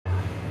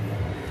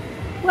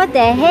What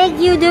the heck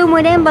you doing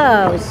with them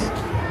balls?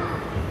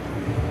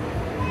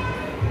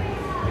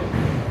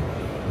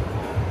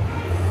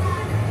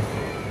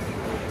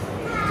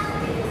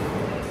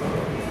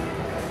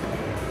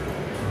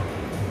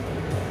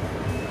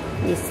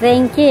 He's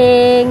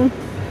thinking.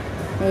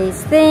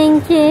 He's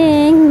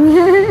thinking.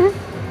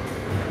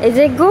 Is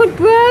it good,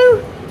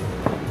 bro?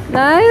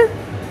 No?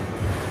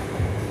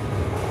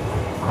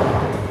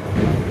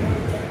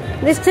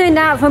 This turned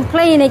out from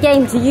playing a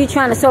game to you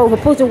trying to solve a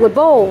puzzle with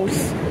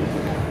balls.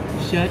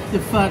 Shut the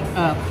fuck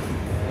up.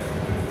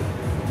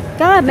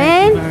 God,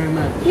 man. Thank you very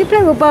much. You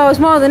play with balls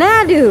more than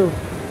I do.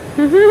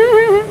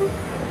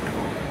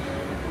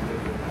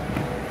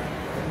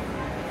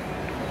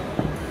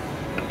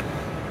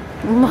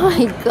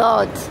 My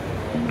God.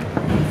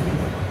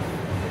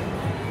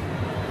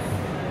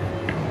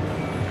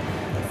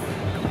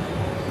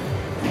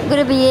 We're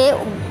going to be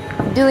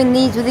doing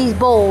these with these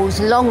balls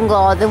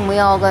longer than we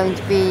are going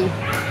to be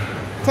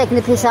taking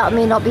the piss out of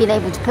me not being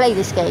able to play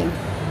this game.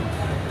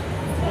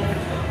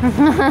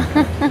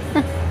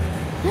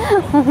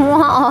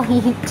 What are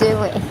you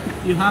doing?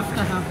 You have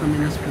to have them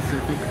in a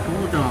specific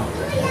order.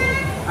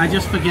 I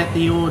just forget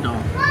the order.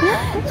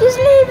 Just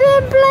leave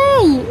it and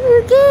play.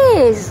 Who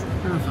cares?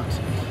 Oh, fuck's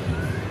sake.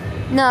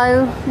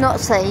 No, not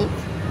safe.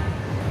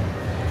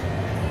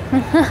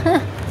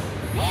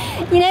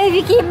 You know, if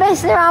you keep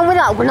messing around with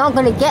that, we're not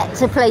going to get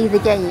to play the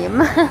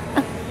game.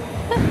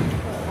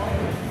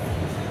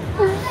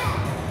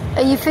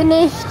 Are you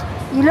finished?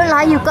 You look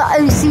like you've got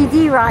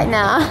OCD right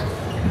now.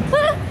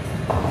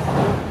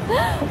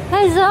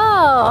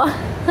 Huzzah!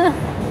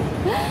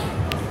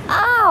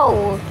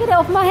 Ow! Get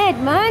off my head,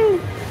 man!